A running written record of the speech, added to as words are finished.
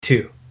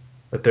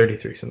Or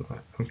 33, something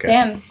like that. Okay.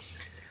 Damn.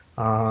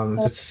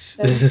 This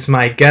is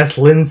my guest,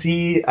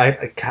 Lindsay.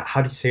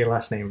 How do you say your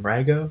last name?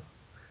 Rago?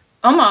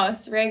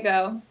 Almost,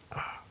 Rago.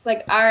 It's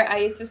like I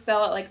used to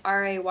spell it like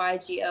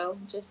Raygo,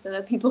 just so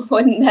that people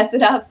wouldn't mess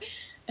it up.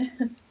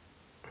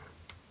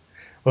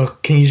 Well,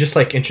 can you just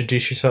like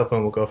introduce yourself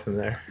and we'll go from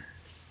there?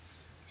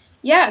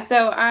 Yeah,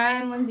 so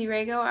I'm Lindsay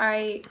Rago.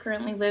 I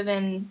currently live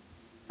in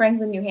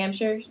Franklin, New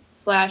Hampshire,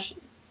 /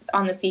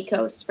 on the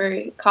seacoast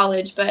for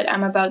college, but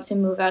I'm about to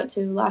move out to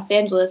Los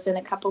Angeles in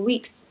a couple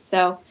weeks.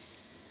 So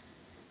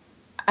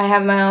I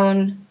have my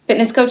own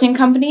fitness coaching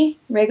company,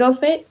 Rago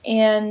Fit,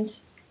 and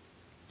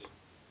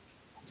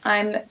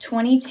I'm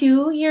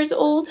 22 years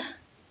old.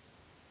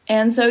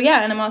 And so,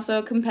 yeah, and I'm also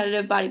a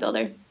competitive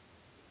bodybuilder.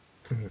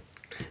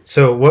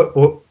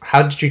 So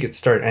how did you get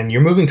started? And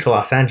you're moving to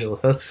Los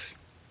Angeles.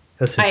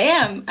 That's I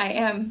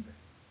am,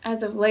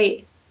 as of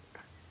late.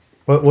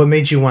 What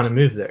made you want to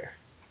move there?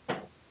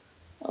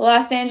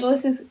 Los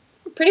Angeles is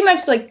pretty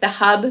much like the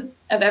hub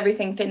of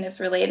everything fitness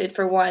related,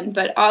 for one,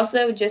 but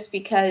also just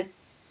because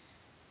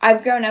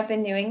I've grown up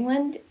in New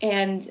England,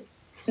 and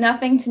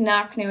nothing to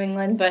knock New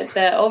England, but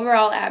the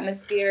overall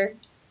atmosphere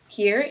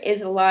here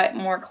is a lot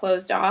more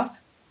closed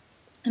off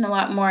and a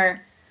lot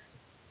more,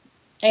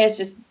 I guess,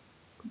 just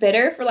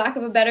bitter, for lack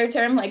of a better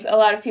term. Like, a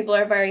lot of people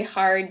are very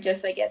hard,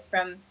 just, I guess,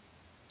 from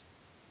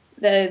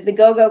the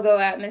go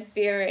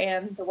atmosphere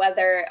and the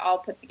weather all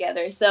put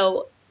together.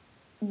 So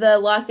the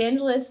Los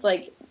Angeles,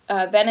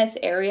 Venice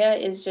area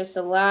is just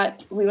a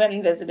lot, we went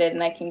and visited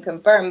and I can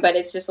confirm, but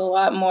it's just a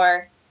lot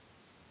more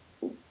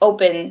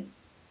open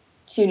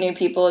to new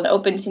people and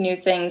open to new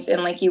things.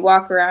 And like, you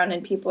walk around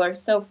and people are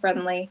so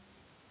friendly,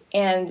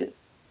 and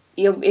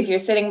if you're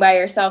sitting by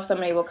yourself,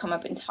 somebody will come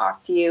up and talk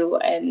to you.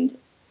 And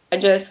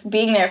just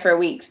being there for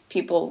weeks,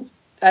 people,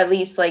 at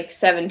least like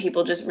 7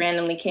 people just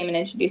randomly came and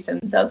introduced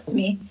themselves to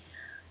me.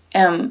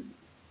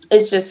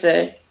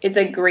 It's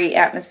a great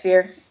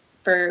atmosphere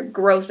for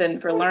growth and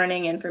for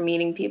learning and for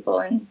meeting people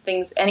and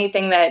things,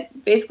 anything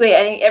that basically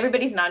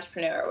everybody's an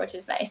entrepreneur, which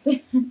is nice.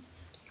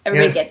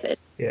 Everybody gets it.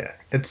 Yeah,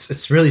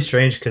 it's really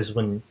strange because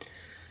when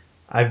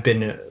I've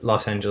been to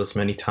Los Angeles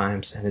many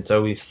times, and it's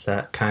always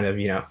that kind of,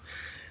 you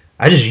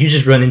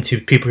just run into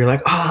people. You're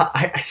like,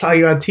 I saw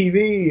you on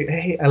TV.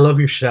 Hey, I love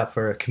your stuff.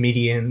 For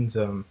comedians,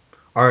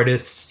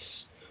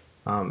 artists,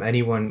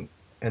 anyone.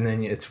 And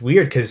then it's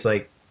weird because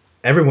like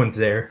everyone's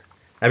there,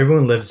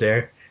 everyone lives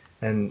there,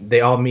 and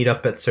they all meet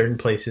up at certain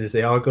places.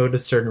 They all go to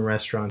certain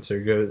restaurants or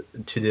go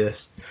to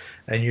this,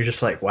 and you're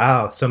just like,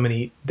 wow, so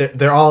many.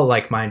 They're all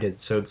like-minded,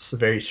 so it's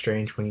very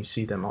strange when you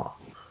see them all.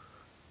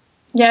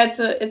 Yeah,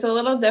 it's a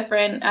little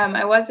different.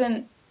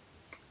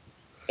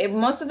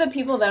 Most of the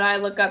people that I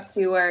look up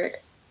to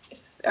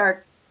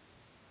are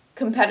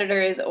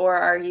competitors or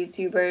are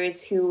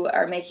YouTubers who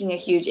are making a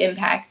huge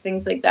impact,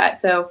 things like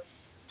that. So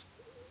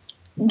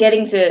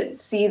getting to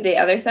see the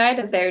other side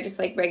of their just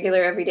like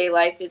regular everyday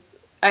life,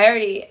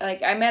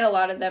 I met a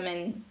lot of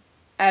them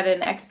at an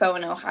expo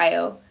in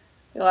Ohio.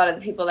 A lot of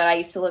the people that I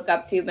used to look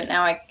up to, but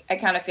now I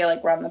kind of feel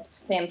like we're on the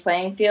same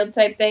playing field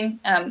type thing.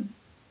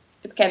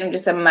 It's kind of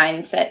just a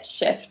mindset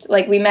shift.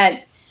 Like we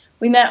met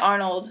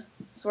Arnold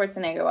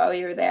Schwarzenegger while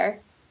we were there,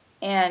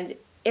 and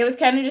it was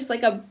kind of just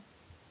like a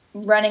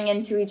running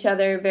into each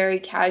other, very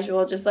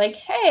casual, just like,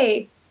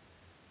 hey,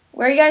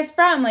 where are you guys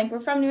from? Like,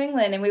 we're from New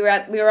England, and we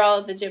were all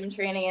at the gym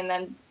training, and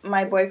then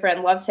my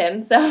boyfriend loves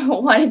him, so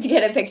wanted to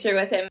get a picture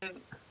with him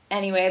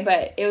anyway.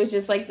 But it was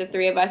just like the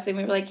 3 of us, and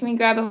we were like, can we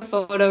grab a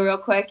photo real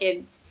quick?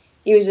 And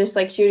he was just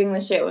like shooting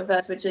the shit with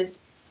us,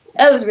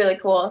 it was really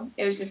cool.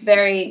 It was just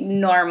very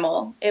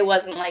normal. It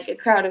wasn't like a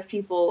crowd of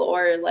people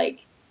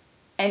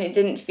and it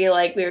didn't feel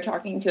like we were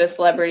talking to a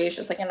celebrity. It was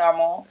just like a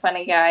normal,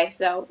 funny guy.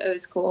 So it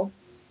was cool.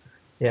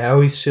 Yeah, I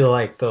always feel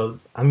like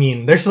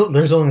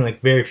there's only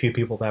like very few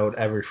people that would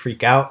ever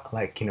freak out,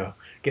 like,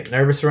 get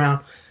nervous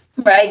around.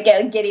 Right,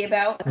 get giddy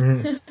about.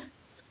 Mm-hmm.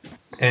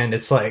 And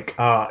it's like,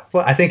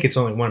 I think it's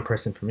only one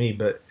person for me,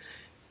 but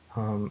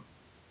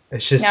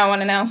it's just. Now I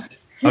want to know.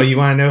 Oh, you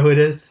want to know who it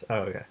is? Oh,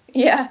 okay.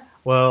 Yeah.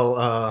 Well,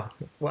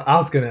 I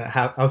was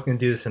gonna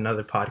do this in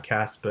another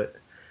podcast, but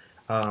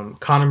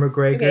Conor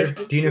McGregor.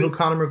 Okay, do you know who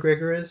Conor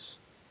McGregor is?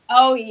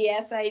 Oh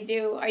yes, I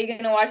do. Are you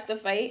gonna watch the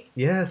fight?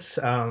 Yes.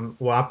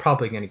 Well, I'm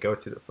probably gonna go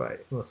to the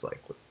fight, most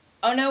likely.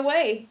 Oh no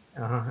way.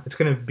 It's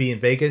gonna be in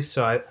Vegas,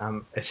 so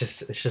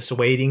it's just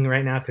waiting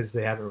right now because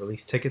they haven't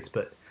released tickets,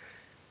 but.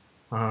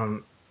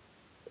 Oh,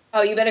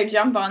 you better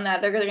jump on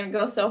that. They're gonna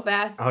go so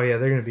fast. Oh yeah,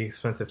 they're gonna be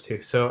expensive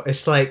too. So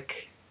it's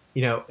like,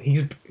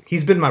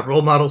 he's been my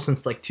role model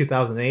since like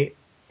 2008.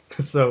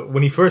 So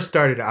when he first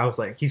started, I was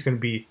like, he's gonna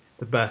be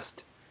the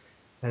best.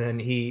 And then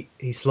he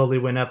slowly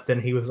went up.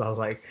 Then I was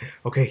like,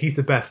 okay, he's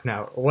the best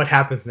now. What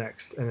happens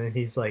next? And then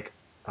he's like,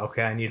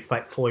 okay, I need to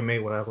fight Floyd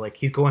Mayweather. I was like,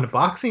 he's going to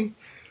boxing?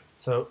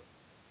 So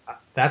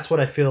that's what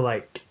I feel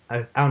like.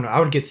 I don't know.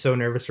 I would get so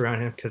nervous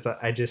around him because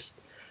I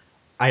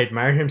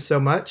admire him so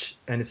much.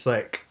 And it's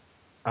like,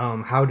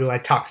 how do I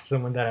talk to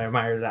someone that I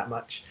admire that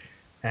much?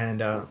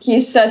 And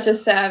he's such a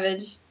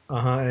savage.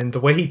 And the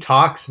way he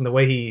talks and the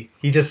way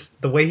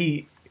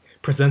he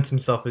presents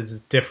himself as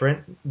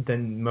different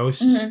than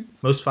Hmm.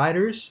 most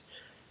fighters.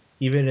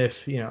 Even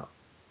if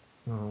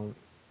um,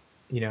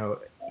 you know,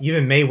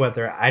 even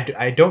Mayweather,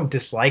 I don't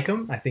dislike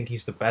him. I think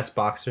he's the best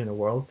boxer in the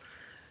world.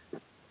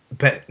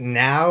 But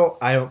now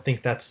I don't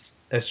think that's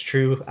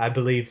true. I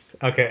believe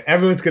okay,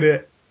 everyone's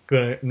gonna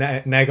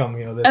nag on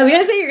me on I this. was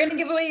gonna say you're gonna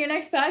give away your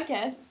next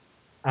podcast.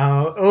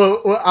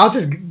 Well, I'll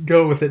just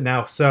go with it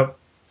now. So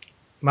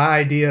my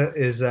idea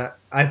is that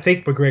I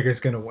think McGregor's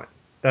gonna win.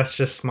 That's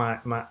just my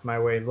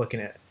way of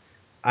looking at it.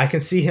 I can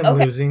see him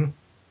Okay. losing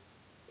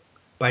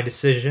by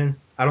decision.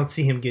 I don't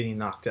see him getting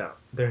knocked out.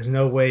 There's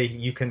no way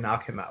you can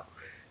knock him out.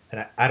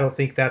 And I don't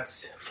think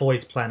that's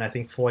Floyd's plan. I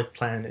think Floyd's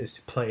plan is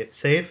to play it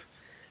safe.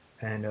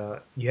 And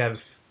you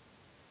have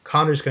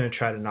Connor's going to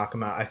try to knock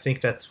him out. I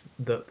think that's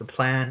the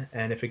plan.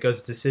 And if it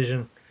goes to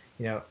decision,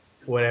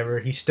 whatever.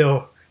 He's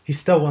still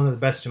one of the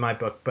best in my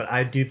book. But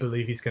I do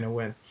believe he's going to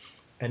win.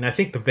 And I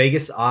think the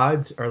Vegas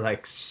odds are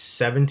like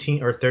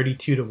 17 or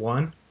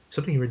 32-1,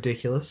 something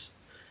ridiculous.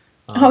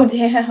 Oh Um,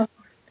 damn.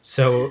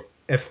 so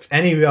if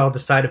any of y'all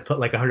decide to put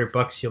like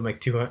 $100, you'll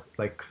make 200,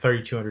 like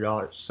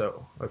 $3,200.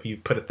 So if you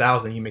put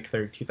 1,000, you make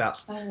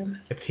 32,000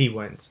 if he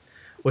wins,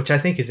 which I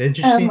think is Um,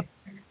 interesting.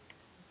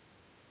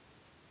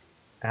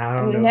 I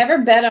don't we know. never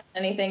bet on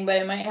anything, but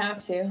I might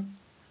have to.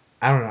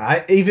 I don't know.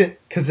 I even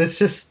because it's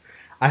just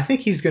I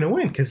think he's gonna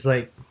win because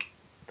like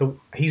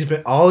he's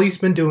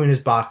been doing is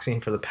boxing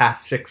for the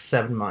past 6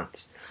 7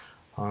 months.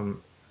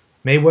 Um,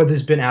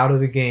 Mayweather's been out of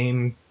the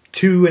game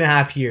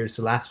 2.5 years.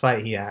 The last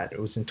fight he had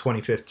it was in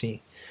 2015.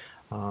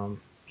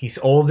 He's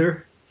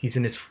older.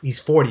 He's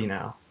 40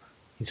 now.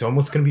 He's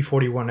almost gonna be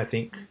 41, I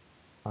think.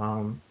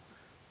 Um,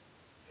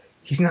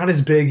 he's not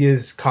as big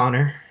as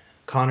Connor.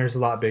 Connor's a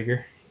lot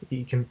bigger.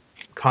 He can.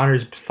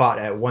 Connor's fought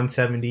at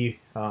 170.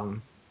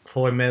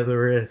 Floyd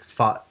Mayweather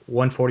fought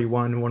 141,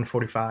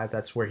 145.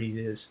 That's where he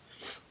is.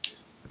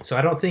 So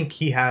I don't think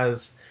he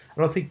has.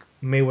 I don't think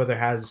Mayweather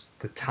has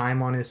the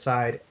time on his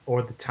side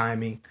or the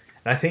timing.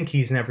 And I think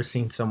he's never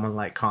seen someone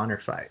like Connor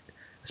fight,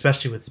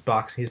 especially with his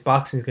boxing. His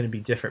boxing is going to be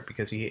different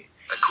because he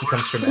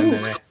comes from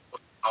MMA.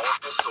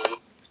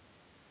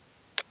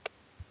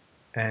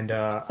 And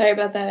Sorry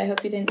about that. I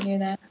hope you didn't hear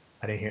that.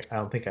 I didn't hear. I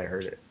don't think I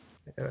heard it.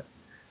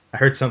 I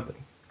heard something,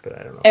 but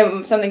I don't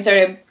know. Something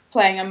started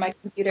playing on my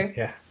computer.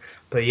 Yeah,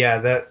 but yeah,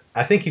 that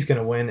I think he's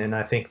gonna win, and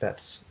I think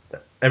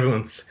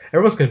everyone's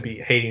gonna be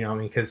hating on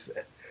me because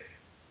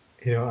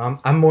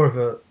I'm more of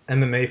a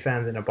MMA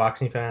fan than a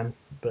boxing fan,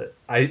 but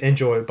I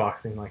enjoy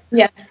boxing. Like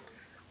Yeah.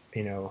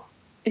 you know,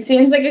 It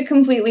seems like a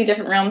completely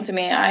different realm to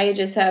me.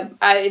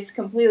 It's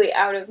completely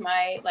out of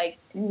my, like,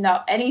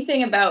 not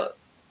anything about,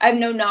 I have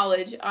no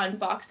knowledge on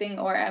boxing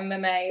or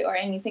MMA or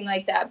anything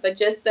like that, but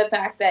just the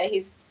fact that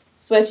he's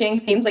switching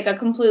seems like a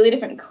completely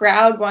different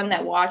crowd, one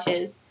that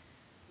watches,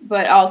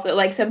 but also,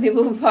 like, some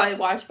people who probably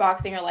watch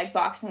boxing are like,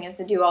 boxing is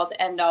the do-all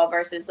to end-all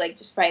versus, like,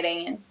 just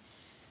fighting, and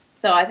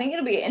so I think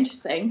it'll be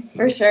interesting,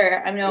 for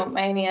sure. I know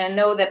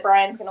that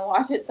Brian's going to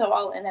watch it, so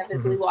I'll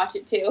inevitably watch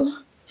it, too.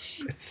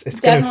 it's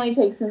Definitely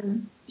takes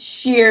some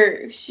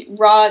sheer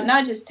raw,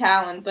 not just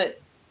talent, but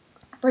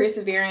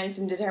perseverance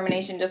and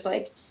determination, just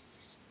like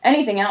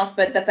anything else.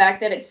 But the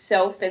fact that it's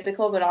so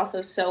physical, but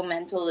also so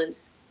mental,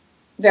 is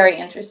very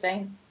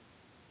interesting.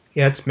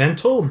 Yeah, it's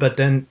mental, but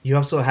then you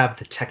also have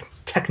the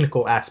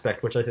technical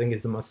aspect, which I think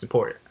is the most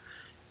important.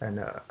 And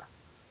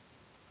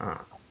I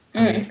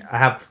mean, True. I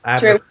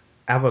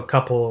have a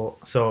couple.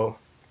 So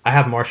I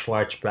have martial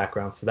arts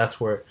background, so that's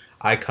where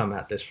I come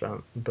at this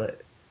from.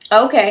 But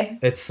Okay.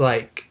 it's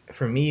like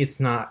for me, it's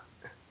not.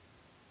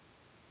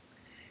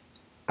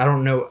 I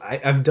don't know.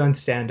 I've done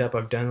stand up.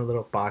 I've done a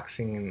little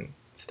boxing and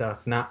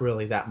stuff. Not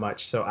really that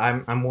much. So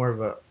I'm more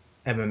of a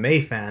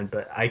MMA fan,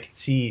 but I can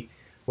see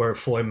where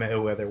Floyd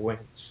Mayweather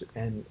wins,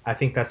 and I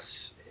think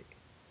that's.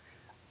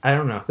 I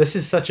don't know. This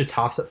is such a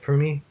toss up for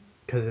me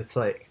because it's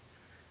like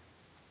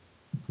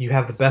you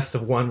have the best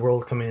of one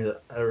world coming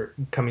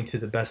to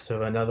the best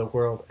of another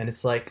world, and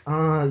it's like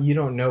you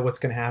don't know what's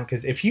going to happen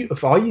because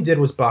if all you did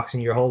was boxing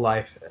your whole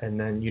life and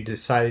then you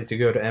decided to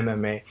go to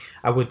MMA,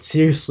 I would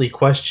seriously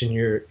question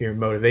your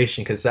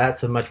motivation because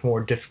that's a much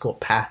more difficult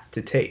path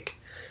to take.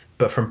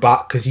 But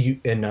because you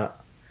in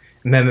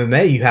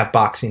MMA you have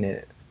boxing in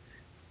it.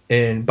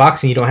 In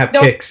boxing you don't have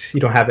Don't kicks, you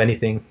don't have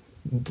anything,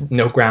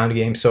 no ground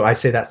game. So I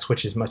say that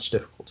switch is much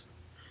difficult.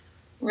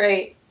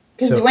 Right.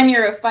 Because So when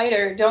you're a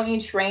fighter, don't you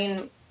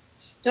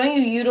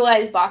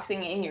utilize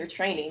boxing in your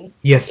training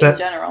yes, in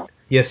general?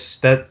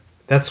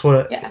 that's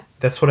what Yeah.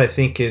 that's what I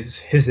think is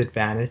his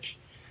advantage,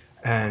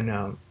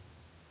 and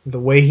the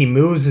way he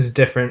moves is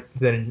different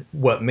than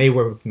what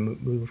Mayweather would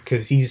move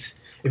because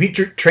if you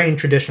train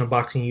traditional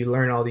boxing, you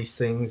learn all these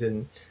things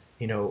you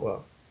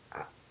know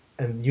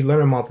and you learn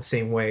them all the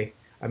same way.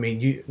 I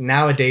mean, you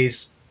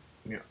nowadays,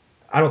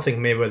 I don't think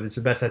Mayweather's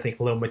the best. I think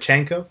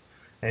Lomachenko,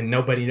 and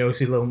nobody knows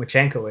who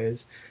Lomachenko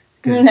is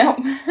because No.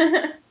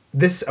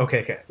 this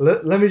okay.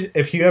 Let me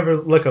if you ever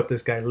look up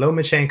this guy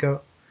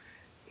Lomachenko,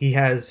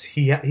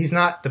 he's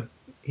not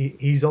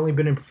he's only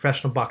been in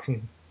professional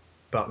boxing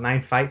about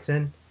 9 fights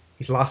in.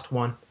 He's lost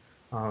one.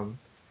 Um,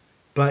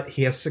 but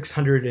he has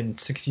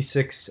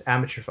 666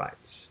 amateur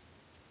fights,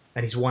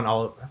 and he's won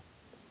all of them.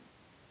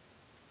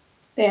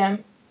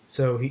 Damn.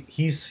 So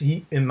he's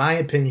in my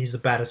opinion, he's the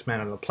baddest man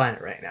on the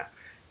planet right now,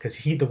 because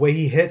the way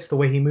he hits, the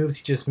way he moves,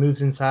 he just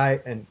moves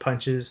inside and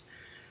punches.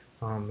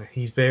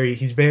 He's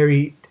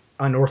very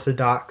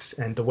unorthodox,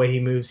 and the way he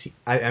moves,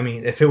 I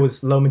mean, if it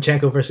was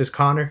Lomachenko versus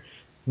Conor,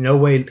 no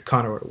way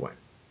Conor would win.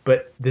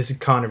 But this is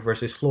Conor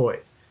versus Floyd,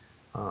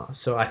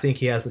 so I think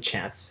he has a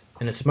chance,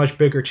 and it's a much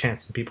bigger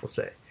chance than people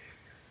say.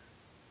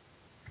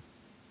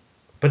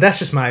 But that's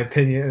just my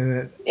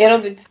opinion. It'll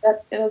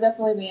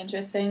definitely be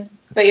interesting.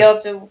 But you'll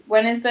have to.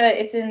 When is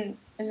the? Is it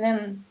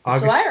in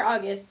August, July or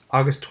August?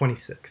 August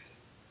 26th.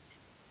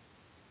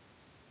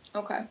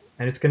 Okay.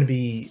 And it's gonna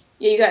be.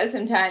 Yeah, you got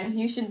some time.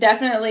 You should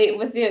definitely,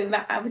 with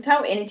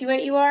how into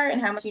it you are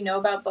and how much you know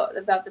about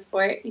the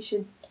sport, you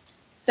should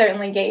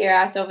certainly get your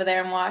ass over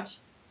there and watch.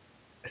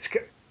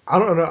 I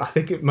don't know. I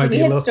think it might be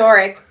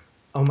historic.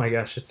 Oh my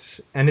gosh,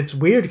 it's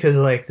weird because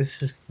like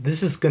this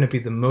is gonna be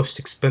the most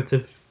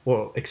expensive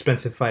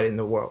fight in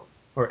the world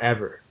or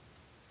ever.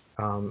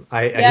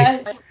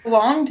 A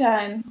long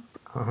time.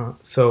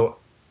 So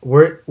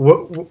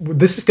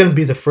this is gonna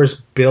be the first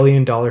 $1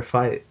 billion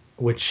fight,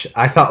 which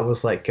I thought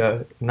was like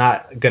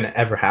not gonna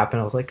ever happen.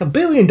 I was like, $1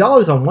 billion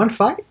on one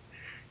fight,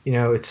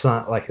 it's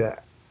not like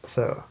that.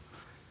 So,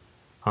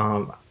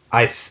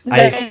 does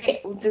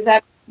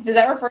that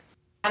refer to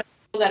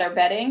people that are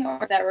betting, or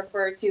does that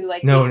refer to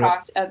like the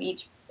cost of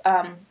each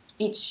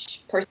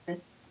person?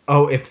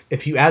 Oh,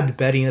 if you add the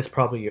betting, it's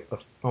probably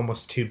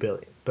almost $2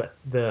 billion. But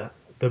the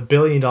 $1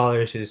 billion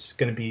is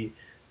going to be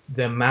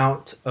the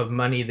amount of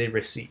money they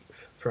receive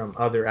from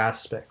other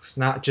aspects,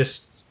 not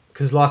just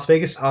because Las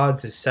Vegas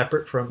odds is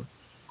separate from.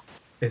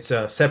 It's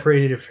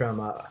separated from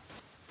the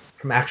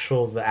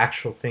actual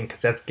thing,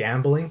 because that's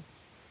gambling.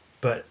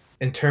 But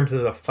in terms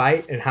of the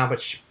fight and how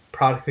much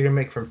product they're gonna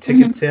make, from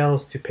ticket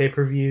sales to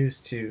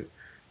pay-per-views to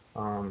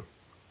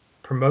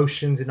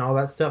promotions and all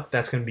that stuff,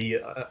 that's gonna be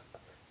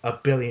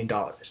 $1 billion.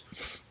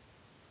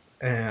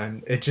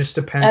 And it just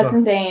depends. That's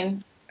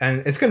insane.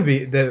 And it's gonna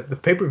be the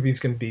pay-per-view is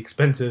gonna be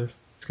expensive.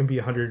 It's gonna be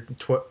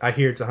 $100. I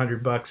hear it's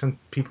 $100. Some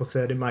people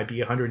said it might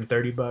be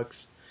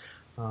 $130.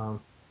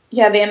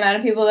 Yeah, the amount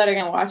of people that are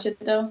gonna watch it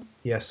though.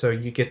 Yeah, so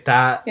you get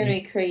that. It's gonna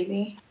be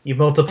crazy. You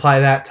multiply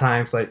that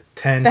times like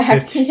 10,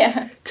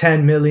 15,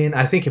 10 million.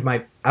 I don't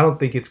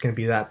think it's going to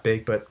be that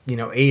big, but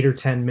 8 or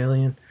 10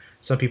 million.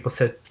 Some people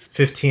said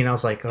 15. I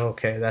was like, oh,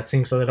 okay, that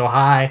seems a little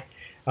high.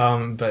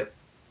 But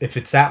if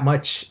it's that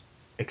much,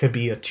 it could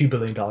be a $2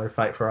 billion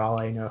fight for all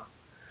I know.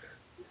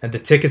 And the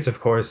tickets, of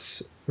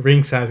course,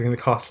 ringside is going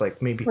to cost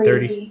like maybe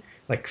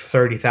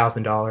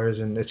 $30,000,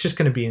 and it's just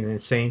going to be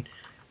insane.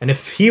 And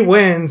if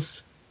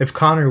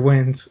Conor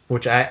wins,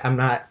 which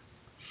I'm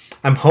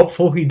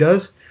hopeful he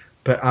does,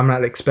 but I'm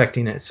not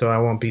expecting it, so I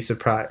won't be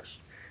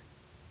surprised.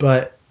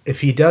 But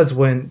if he does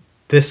win,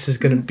 this is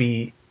going to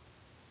be,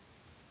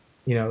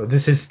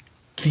 this is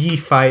the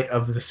fight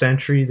of the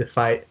century, the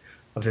fight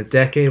of the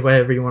decade,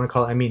 whatever you want to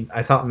call it. I mean,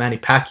 I thought Manny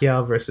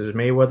Pacquiao versus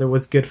Mayweather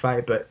was a good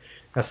fight, but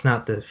that's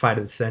not the fight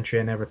of the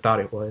century. I never thought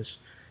it was.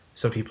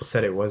 Some people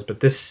said it was, but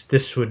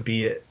this would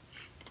be it,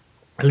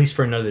 at least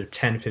for another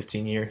 10,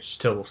 15 years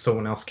till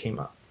someone else came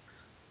up.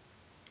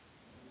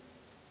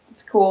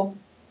 It's cool.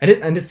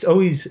 And it's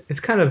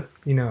kind of,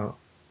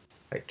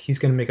 like he's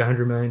going to make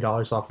 $100 million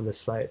off of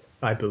this fight,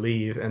 I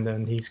believe, and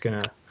then he's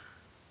going to,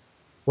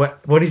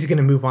 what is he going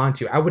to move on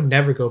to? I would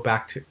never go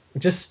back to,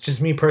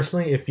 just me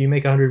personally, if you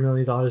make $100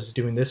 million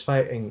doing this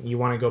fight and you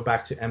want to go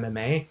back to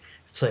MMA,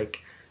 it's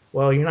like,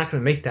 well, you're not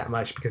going to make that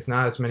much because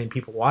not as many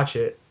people watch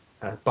it,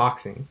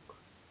 boxing.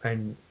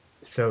 And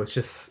so it's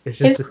just.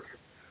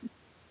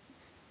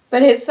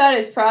 But his thought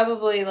is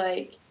probably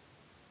like,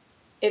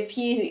 if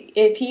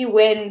he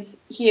wins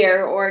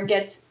here or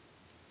gets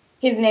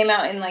his name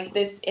out in like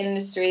this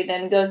industry,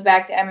 then goes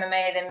back to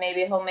MMA, then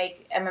maybe he'll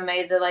make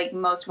MMA the like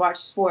most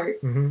watched sport.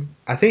 Mm-hmm.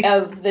 I think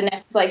of the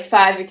next like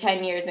 5 or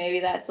 10 years. Maybe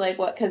that's like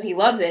because he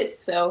loves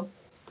it, so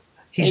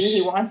maybe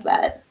he wants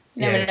that.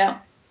 You never know.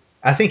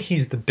 I think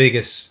he's the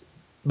biggest,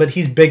 but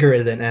he's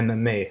bigger than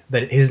MMA.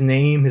 That his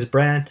name, his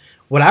brand.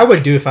 What I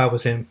would do if I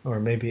was him,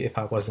 or maybe if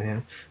I wasn't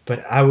him,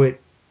 but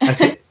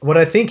what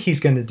I think he's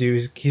going to do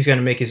is he's going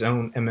to make his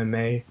own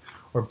MMA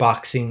or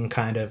boxing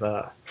kind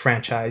of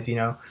franchise,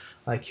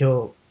 like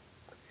he'll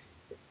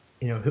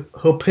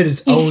put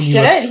his own. He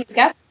should. He's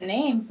got the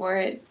name for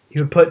it. He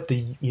would put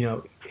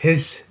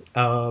his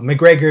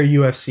McGregor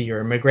UFC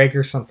or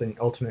McGregor something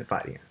Ultimate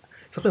Fighting,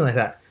 something like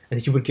that,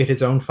 and he would get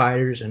his own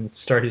fighters and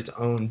start his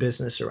own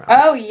business around.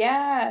 Oh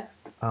yeah.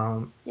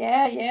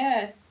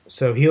 Yeah.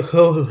 So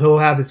he'll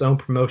have his own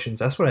promotions.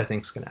 That's what I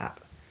think is going to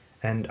happen.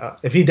 And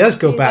if he does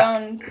go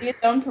back, his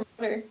own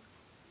promoter.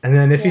 And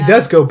then if he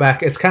does go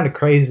back, it's kind of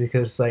crazy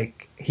because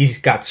like he's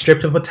got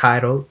stripped of a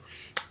title,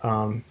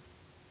 and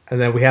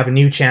then we have a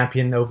new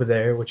champion over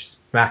there, which is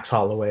Max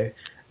Holloway,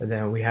 and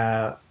then we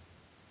have,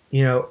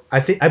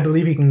 I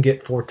believe he can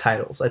get 4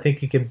 titles. I think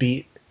he can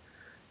beat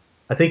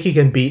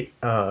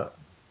the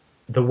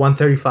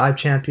 135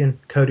 champion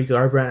Cody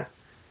Garbrandt.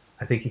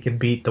 I think he can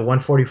beat the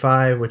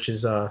 145, which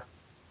is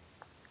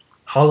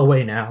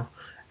Holloway now,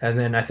 and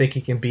then I think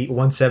he can beat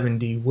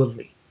 170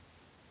 Woodley,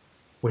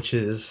 which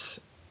is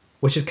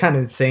kind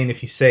of insane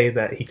if you say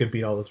that he could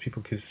beat all those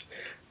people because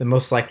the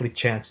most likely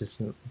chance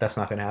is that's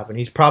not going to happen.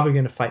 He's probably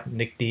going to fight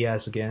Nick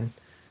Diaz again,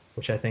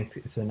 which I think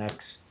is the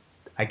next.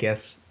 I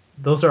guess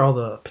those are all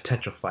the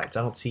potential fights.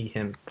 I don't see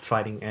him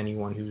fighting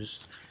anyone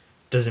who's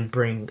doesn't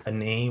bring a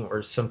name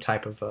or some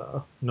type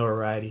of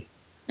notoriety.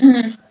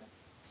 Mm-hmm.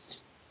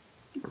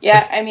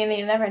 Yeah, I mean,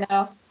 you never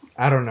know.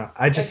 I don't know.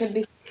 There could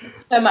be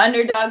some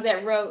underdog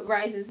that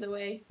rises the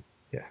way.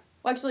 Yeah.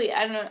 Well, actually,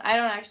 I don't know. I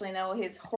don't actually know his